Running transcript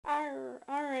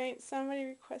Somebody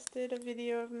requested a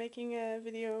video of making a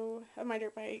video of my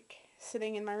dirt bike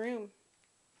sitting in my room.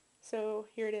 So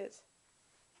here it is.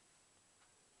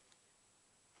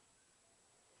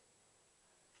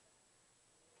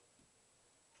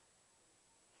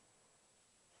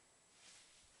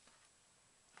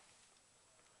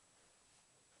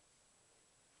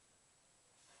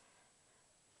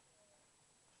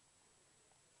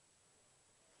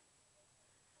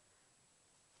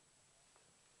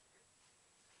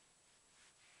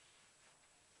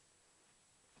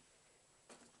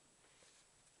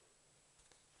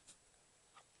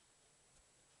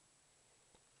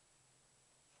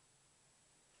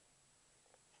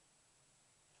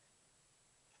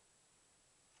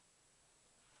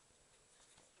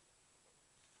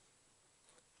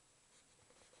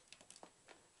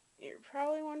 You're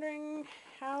probably wondering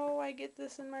how I get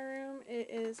this in my room.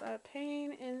 It is a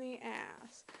pain in the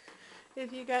ass.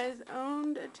 If you guys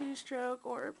owned a two-stroke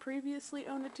or previously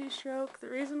owned a two-stroke, the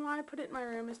reason why I put it in my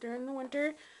room is during the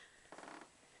winter,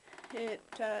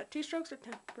 two-strokes are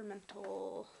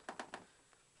temperamental.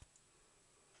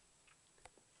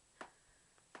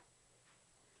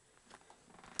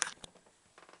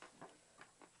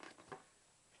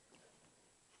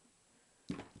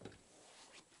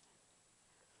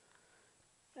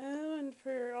 Oh, and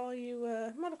for all you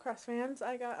motocross fans,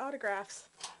 I got autographs.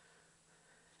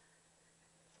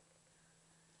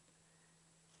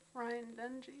 Ryan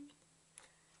Dungey.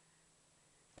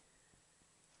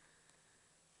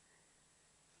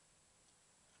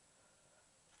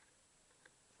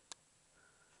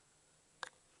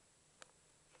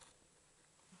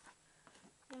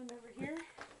 And over here,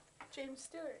 James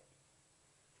Stewart.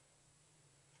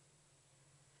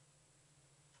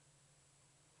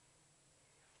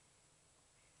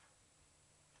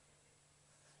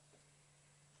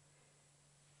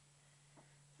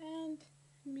 And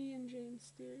me and James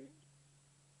Stewart.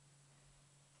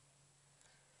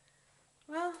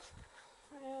 Well,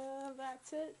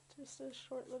 that's it. Just a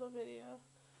short little video.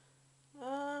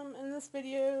 And this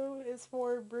video is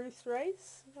for Bruce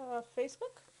Rice,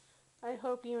 Facebook. I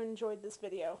hope you enjoyed this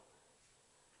video.